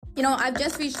You know, I've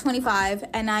just reached 25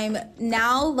 and I'm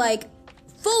now like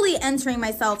fully entering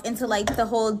myself into like the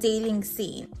whole dating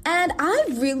scene. And I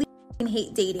really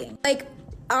hate dating. Like,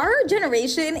 our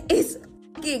generation is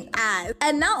fucking ass.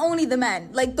 And not only the men,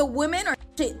 like the women are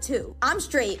shit too. I'm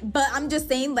straight, but I'm just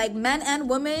saying, like, men and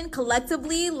women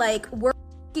collectively, like, we're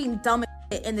fucking dumb as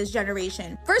shit in this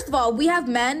generation. First of all, we have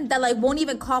men that like won't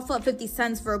even cough up 50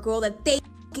 cents for a girl that they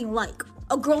fucking like.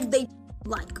 A girl they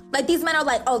like. Like, these men are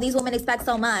like, oh, these women expect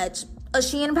so much. A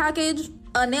Shein package,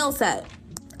 a nail set,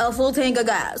 a full tank of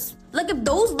gas. Like, if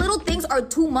those little things are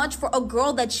too much for a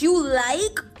girl that you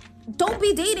like, don't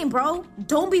be dating, bro.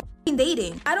 Don't be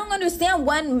dating. I don't understand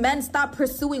when men stop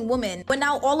pursuing women, but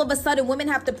now all of a sudden women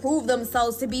have to prove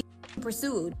themselves to be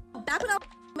pursued. Back when I was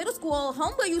in middle school,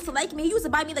 homeboy used to like me. He used to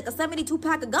buy me like a 72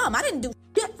 pack of gum. I didn't do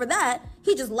shit for that.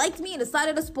 He just liked me and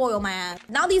decided to spoil my ass.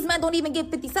 Now these men don't even get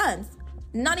 50 cents.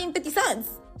 Not even 50 cents.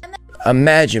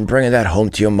 Imagine bringing that home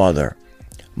to your mother.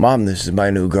 Mom, this is my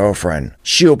new girlfriend.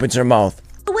 She opens her mouth.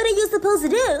 What are you supposed to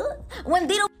do when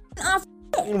they don't offer?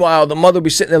 Meanwhile, the mother will be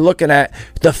sitting there looking at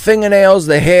the fingernails,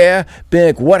 the hair, being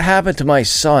like, what happened to my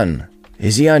son?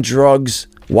 Is he on drugs?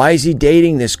 Why is he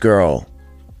dating this girl?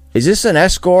 Is this an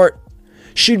escort?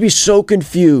 She'd be so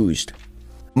confused.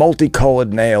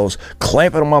 Multicolored nails,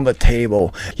 clamping them on the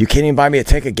table. You can't even buy me a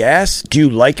tank of gas? Do you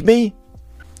like me?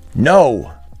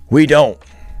 No, we don't.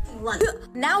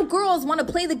 Now girls want to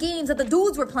play the games that the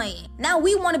dudes were playing. Now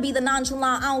we want to be the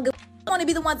nonchalant, I don't give a want to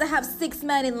be the ones that have 6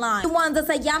 men in line. The ones that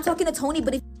say, yeah, I'm talking to Tony,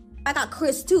 but if I got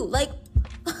Chris too. Like,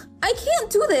 I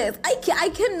can't do this.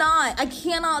 I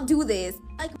cannot do this.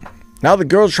 Now the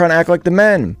girls trying to act like the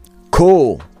men.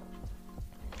 Cool.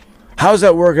 How's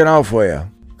that working out for you?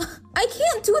 I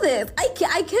can't do this.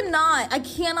 I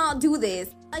cannot do this.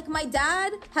 Like, my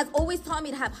dad has always taught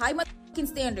me to have high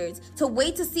standards, to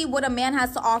wait to see what a man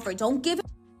has to offer. Don't give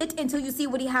it until you see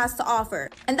what he has to offer.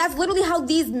 And that's literally how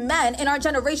these men in our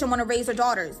generation want to raise their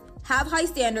daughters. Have high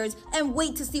standards and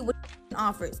wait to see what he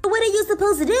offers. What are you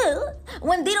supposed to do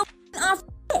when they don't offer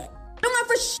shit? They don't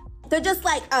offer shit. They're just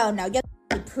like, oh no, you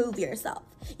have to prove yourself.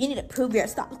 You need to prove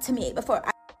yourself to me before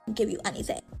I give you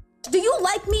anything. Do you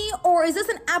like me, or is this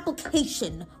an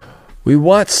application? We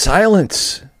want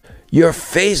silence. Your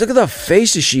face, look at the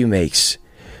faces she makes.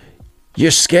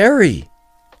 You're scary.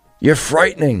 You're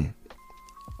frightening.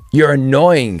 You're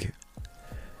annoying.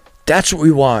 That's what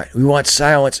we want. We want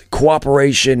silence,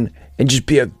 cooperation, and just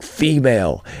be a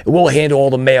female. And we'll handle all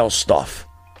the male stuff.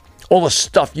 All the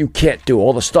stuff you can't do.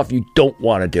 All the stuff you don't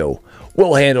want to do.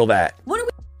 We'll handle that. What are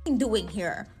we doing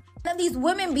here? And these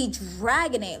women be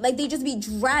dragging it. Like, they just be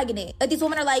dragging it. Like, these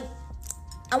women are like,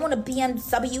 I want a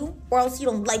BMW or else you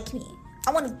don't like me.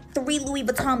 I want 3 Louis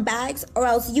Vuitton bags or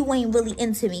else you ain't really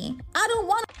into me. I don't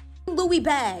want a Louis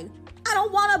bag. I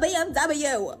don't want a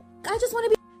BMW. I just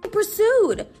want to be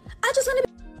pursued. I just want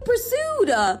to be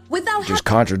pursued without... Just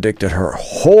contradicted her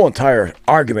whole entire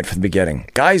argument from the beginning.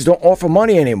 Guys don't offer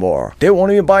money anymore. They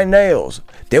won't even buy nails.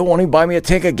 They won't even buy me a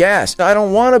tank of gas. I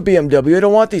don't want a BMW. I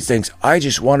don't want these things. I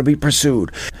just want to be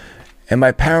pursued. And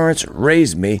my parents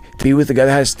raised me to be with a guy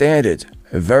that has standards.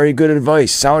 Very good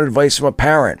advice. Sound advice from a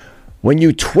parent. When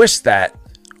you twist that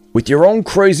with your own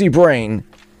crazy brain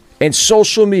and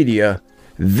social media,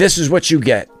 this is what you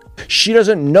get. She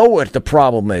doesn't know what the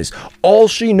problem is. All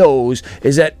she knows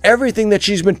is that everything that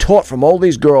she's been taught from all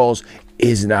these girls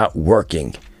is not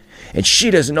working. And she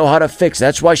doesn't know how to fix it.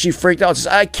 That's why she freaked out and says,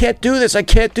 I can't do this. I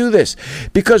can't do this.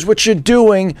 Because what you're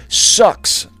doing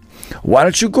sucks. Why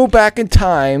don't you go back in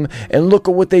time and look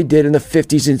at what they did in the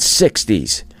 50s and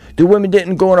 60s? The women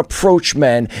didn't go and approach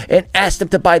men and ask them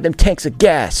to buy them tanks of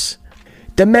gas.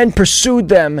 The men pursued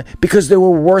them because they were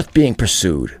worth being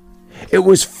pursued. It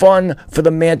was fun for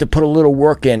the man to put a little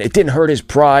work in. It didn't hurt his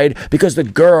pride because the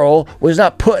girl was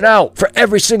not putting out for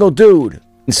every single dude.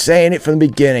 And saying it from the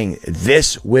beginning,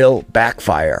 this will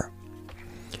backfire.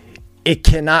 It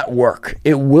cannot work.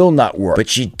 It will not work. But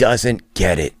she doesn't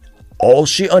get it. All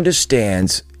she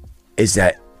understands is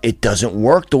that it doesn't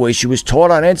work the way she was taught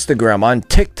on Instagram, on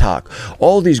TikTok.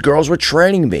 All these girls were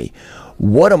training me.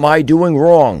 What am I doing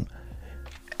wrong?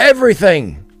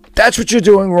 Everything. That's what you're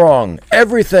doing wrong.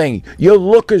 Everything. Your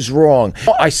look is wrong.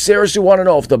 I seriously want to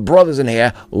know if the brothers in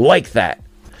here like that.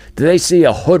 Do they see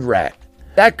a hood rat?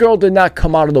 That girl did not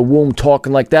come out of the womb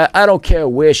talking like that. I don't care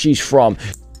where she's from.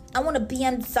 I want a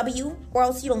BMW or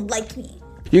else you don't like me.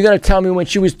 You're going to tell me when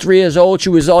she was 3 years old she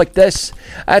was like this?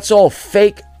 That's all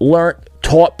fake, learnt,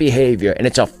 taught behavior, and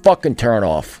it's a fucking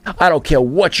turnoff. I don't care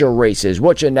what your race is,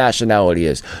 what your nationality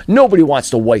is. Nobody wants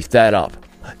to wife that up.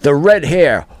 The red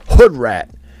hair, hood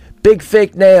rat. Big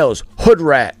fake nails, hood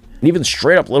rat. And even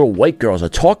straight up little white girls are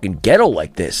talking ghetto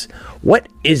like this. What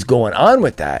is going on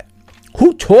with that?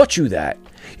 Who taught you that?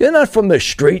 You're not from the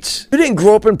streets. You didn't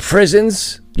grow up in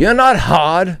prisons. You're not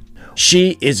hard.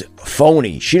 She is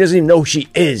phony. She doesn't even know who she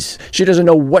is. She doesn't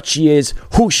know what she is,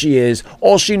 who she is.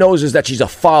 All she knows is that she's a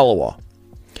follower.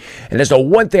 And that's the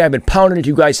one thing I've been pounding into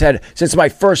you guys' head since my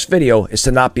first video is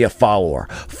to not be a follower.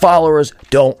 Followers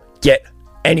don't get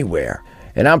anywhere.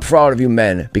 And I'm proud of you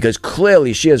men because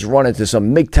clearly she has run into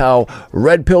some MGTOW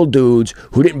red pill dudes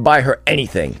who didn't buy her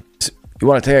anything. You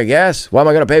want to take a guess? Why am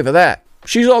I going to pay for that?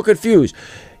 She's all confused.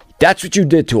 That's what you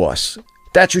did to us.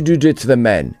 That's what you did to the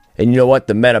men. And you know what?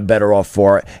 The men are better off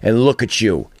for it. And look at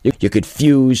you. You're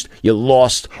confused. You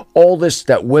lost all this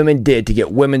that women did to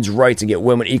get women's rights and get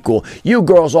women equal. You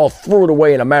girls all threw it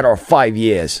away in a matter of 5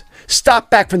 years. Stop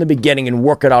back from the beginning and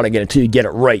work it out again until you get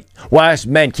it right. While us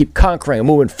men keep conquering and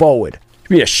moving forward.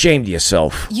 Be ashamed of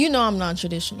yourself. You know I'm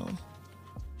non-traditional.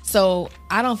 So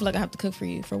I don't feel like I have to cook for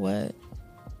you. For what?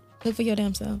 Cook for your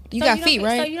damn self. You got feet,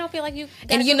 right? So you don't feel like you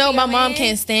and you know my mom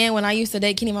can't stand when I used to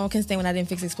date Kenny. My mom can't stand when I didn't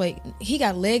fix his plate. He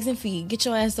got legs and feet. Get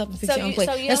your ass up and fix your own plate.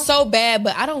 That's so bad,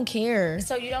 but I don't care.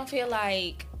 So you don't feel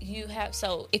like you have.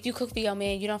 So if you cook for your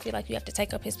man, you don't feel like you have to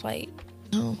take up his plate.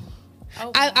 No.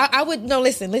 Oh. I would no.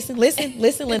 Listen.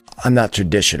 I'm not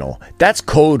traditional. That's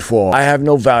code for I have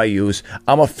no values.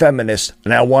 I'm a feminist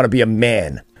and I want to be a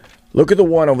man. Look at the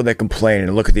one over there complaining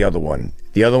and look at the other one.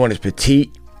 The other one is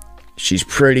petite. She's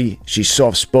pretty. She's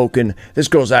soft-spoken. This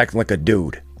girl's acting like a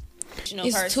dude.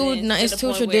 It's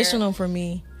too traditional for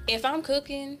me. If I'm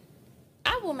cooking,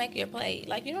 I will make your plate.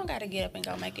 Like, you don't got to get up and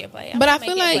go make your plate. But I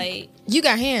feel like you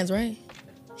got hands, right?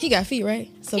 He got feet,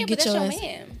 right? So yeah, get but your that's ass.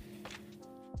 your man.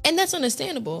 And that's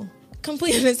understandable.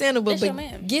 Completely understandable. That's your but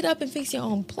man. Get up and fix your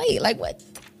own plate. Like what?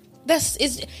 I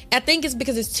think it's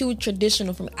because it's too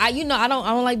traditional for me. I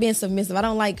don't like being submissive. I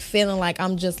don't like feeling like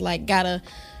I'm just like gotta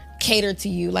cater to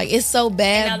you. Like it's so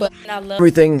bad. But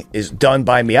everything is done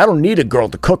by me. I don't need a girl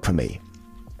to cook for me.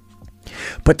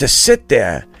 But to sit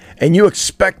there and you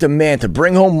expect a man to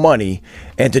bring home money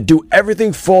and to do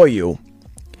everything for you,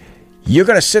 you're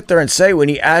gonna sit there and say when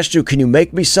he asked you, can you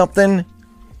make me something?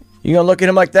 You're gonna look at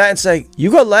him like that and say,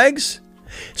 you got legs?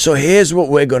 So here's what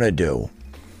we're gonna do.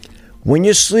 When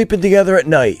you're sleeping together at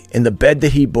night in the bed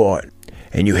that he bought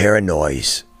and you hear a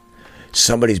noise,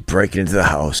 somebody's breaking into the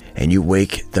house and you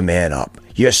wake the man up.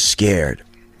 You're scared.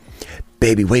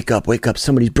 Baby, wake up,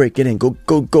 somebody's breaking in. Go,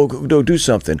 do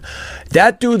something.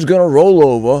 That dude's gonna roll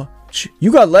over.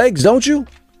 You got legs, don't you?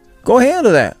 Go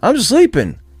handle that. I'm just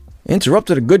sleeping.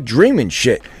 Interrupted a good dream and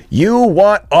shit. You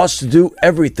want us to do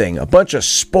everything. A bunch of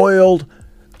spoiled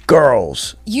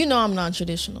girls. You know I'm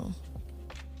non-traditional.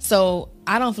 So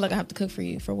I don't feel like I have to cook for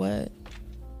you. For what?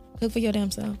 Cook for your damn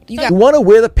self. You want to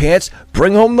wear the pants,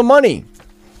 bring home the money.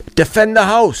 Defend the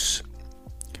house.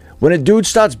 When a dude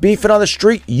starts beefing on the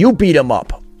street, you beat him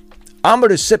up. I'm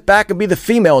going to sit back and be the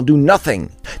female and do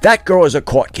nothing. That girl is a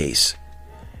court case.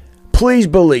 Please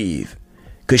believe.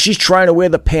 Because she's trying to wear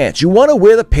the pants. You want to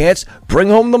wear the pants, bring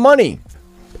home the money.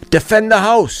 Defend the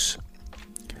house.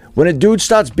 When a dude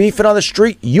starts beefing on the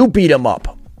street, you beat him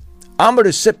up. I'm going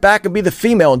to sit back and be the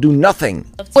female and do nothing.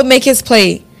 Would make his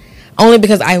plate only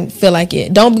because I feel like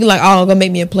it. Don't be like, oh, go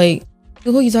make me a plate.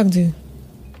 Who are you talking to?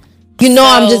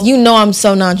 I'm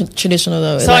so non-traditional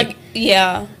though. So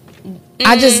yeah.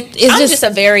 I'm just a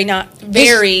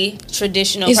very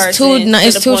traditional person.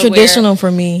 It's too traditional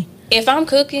for me. If I'm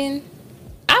cooking,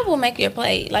 I will make your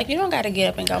plate. Like you don't got to get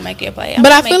up and go make your plate.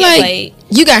 But I feel like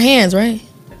you got hands, right?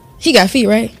 He got feet,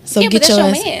 right? So yeah, get but that's your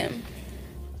your ass. man.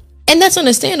 And that's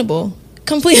understandable.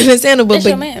 Completely understandable. That's but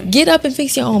your man. Get up and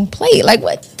fix your own plate. Like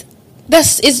what? I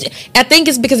think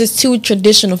it's because it's too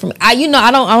traditional for me. I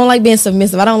don't like being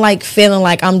submissive. I don't like feeling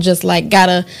like I'm just like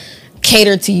gotta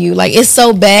cater to you. Like it's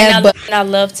so bad. But I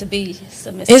love to be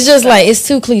submissive. It's just like it's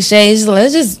too cliche. It's just,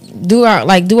 let's just do our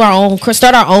own,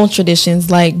 start our own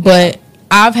traditions. Like, but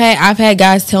I've had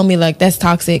guys tell me like that's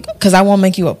toxic because I won't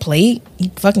make you a plate. You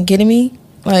fucking kidding me?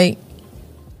 Like,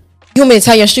 you want me to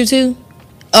tie your shoe too?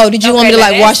 Oh, did you want me to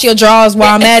like wash your drawers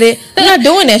while I'm at it? I'm not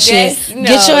doing that shit.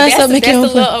 Get your ass up, make your own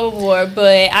plate. That's a little overboard,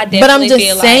 but I definitely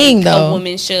feel like a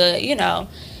woman should,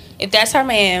 if that's her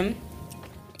man,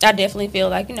 I definitely feel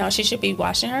like, she should be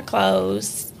washing her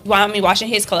clothes. Washing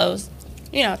his clothes,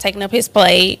 taking up his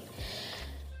plate.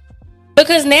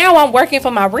 Because now I'm working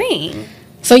for my ring.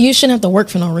 So you shouldn't have to work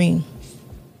for no ring.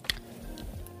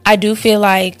 I do feel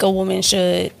like a woman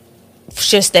should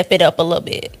step it up a little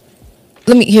bit.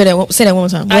 Let me hear that. Say that one more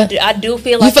time. I do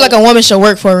feel like... You feel like a woman should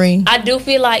work for a ring? I do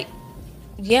feel like...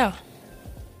 Yeah.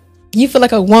 You feel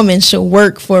like a woman should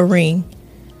work for a ring?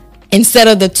 instead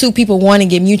of the two people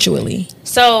wanting it mutually.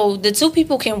 So the two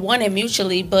people can want it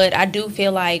mutually, but I do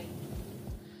feel like,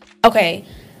 okay,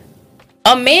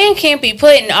 a man can't be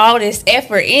putting all this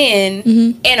effort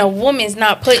in, and a woman's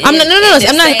not putting.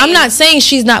 I'm not saying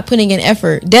she's not putting in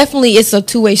effort. Definitely, it's a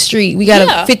two-way street. We got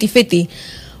a 50-50.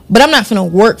 But I'm not finna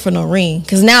work for no ring,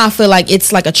 because now I feel like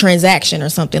it's like a transaction or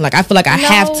something. Like I feel like I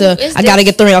have to. I gotta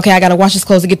get the ring. Okay, I gotta wash his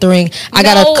clothes to get the ring. I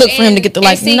gotta cook for him to get the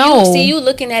you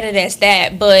looking at it as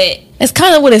that, but it's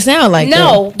kind of what it sounds like.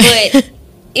 But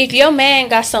if your man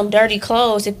got some dirty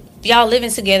clothes, if y'all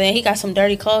living together and he got some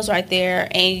dirty clothes right there,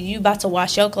 and you about to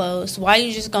wash your clothes, why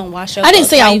you just gonna wash your clothes? I didn't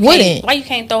say I wouldn't. Why you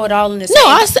can't throw it all in the same?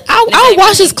 No, I'll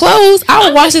wash his clothes.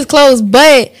 I'll wash his clothes,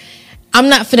 but I'm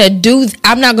not gonna do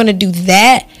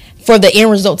that for the end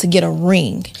result to get a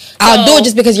ring. I'll do it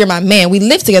just because you're my man. We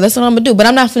live together. That's what I'm gonna do. But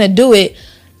I'm not gonna do it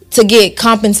to get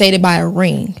compensated by a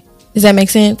ring. Does that make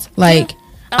sense? Like,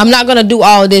 I'm not gonna do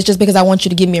all of this just because I want you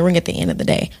to give me a ring at the end of the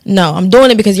day. No, I'm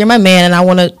doing it because you're my man and I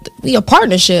want to be a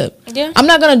partnership. Yeah. I'm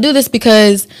not gonna do this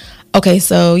because, okay,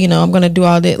 so I'm gonna do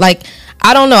all this. Like,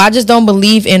 I don't know. I just don't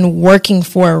believe in working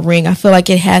for a ring. I feel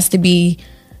like it has to be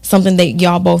something that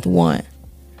y'all both want.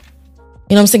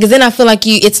 You know what I'm saying? Because then I feel like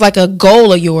it's like a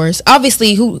goal of yours.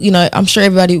 Obviously, I'm sure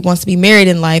everybody wants to be married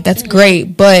in life. That's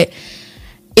great. But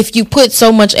if you put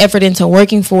so much effort into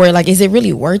working for it, like, is it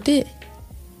really worth it?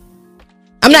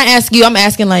 I'm not asking you. I'm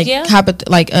asking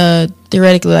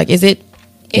theoretically, like, is it,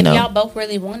 if y'all both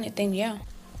really want it, then yeah.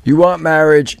 You want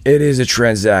marriage, it is a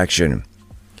transaction.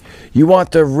 You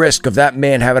want the risk of that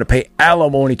man having to pay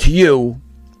alimony to you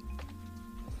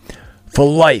for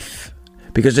life.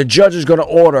 Because the judge is going to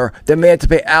order the man to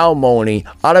pay alimony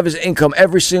out of his income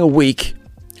every single week,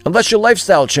 unless your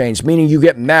lifestyle changes, meaning you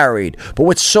get married. But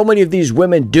what so many of these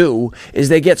women do is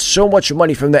they get so much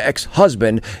money from their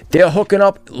ex-husband, they're hooking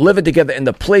up, living together in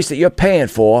the place that you're paying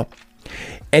for,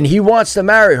 and he wants to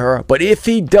marry her. But if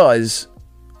he does,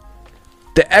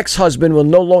 the ex-husband will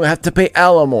no longer have to pay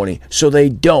alimony, so they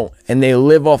don't, and they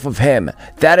live off of him.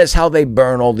 That is how they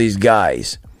burn all these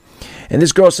guys. And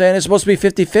this girl's saying it's supposed to be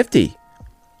 50-50.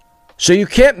 So you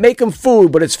can't make him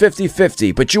food, but it's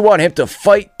 50-50. But you want him to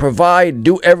fight, provide,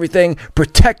 do everything,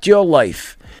 protect your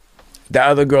life. The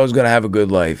other girl's going to have a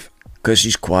good life because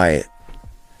she's quiet.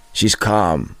 She's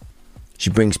calm.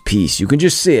 She brings peace. You can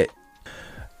just see it.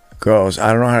 Girls,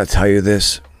 I don't know how to tell you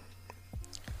this.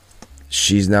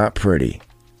 She's not pretty.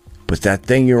 But that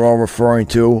thing you're all referring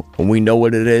to, and we know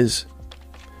what it is,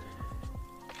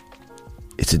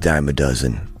 it's a dime a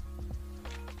dozen.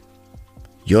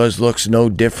 Yours looks no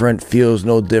different, feels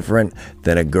no different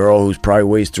than a girl who's probably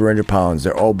weighs 300 pounds.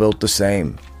 They're all built the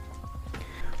same.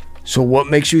 So what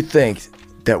makes you think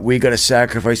that we got to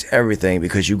sacrifice everything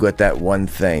because you got that one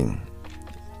thing?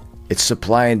 It's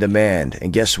supply and demand.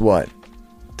 And guess what?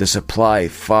 The supply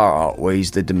far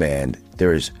outweighs the demand.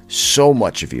 There is so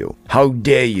much of you. How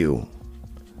dare you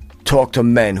talk to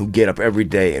men who get up every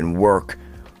day and work,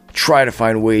 try to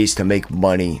find ways to make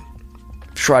money,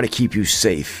 try to keep you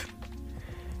safe,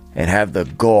 and have the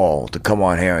gall to come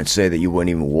on here and say that you wouldn't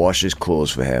even wash his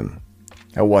clothes for him.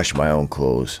 I wash my own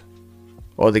clothes.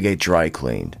 Or they get dry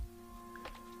cleaned.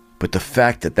 But the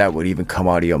fact that that would even come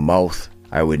out of your mouth,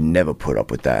 I would never put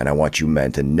up with that. And I want you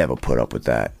men to never put up with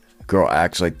that. Girl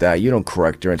acts like that, you don't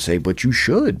correct her and say, but you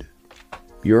should.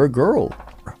 You're a girl.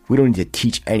 We don't need to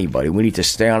teach anybody. We need to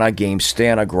stay on our game, stay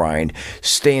on our grind,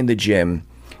 stay in the gym,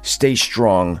 stay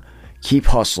strong, keep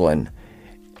hustling,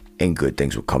 and good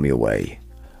things will come your way.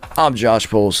 I'm Josh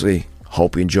Polsey.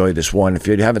 Hope you enjoyed this one. If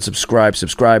you haven't subscribe,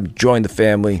 join the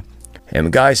family.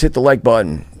 And guys, hit the like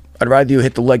button. I'd rather you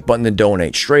hit the like button than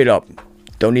donate. Straight up.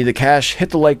 Don't need the cash.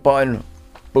 Hit the like button.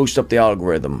 Boost up the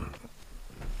algorithm.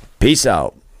 Peace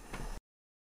out.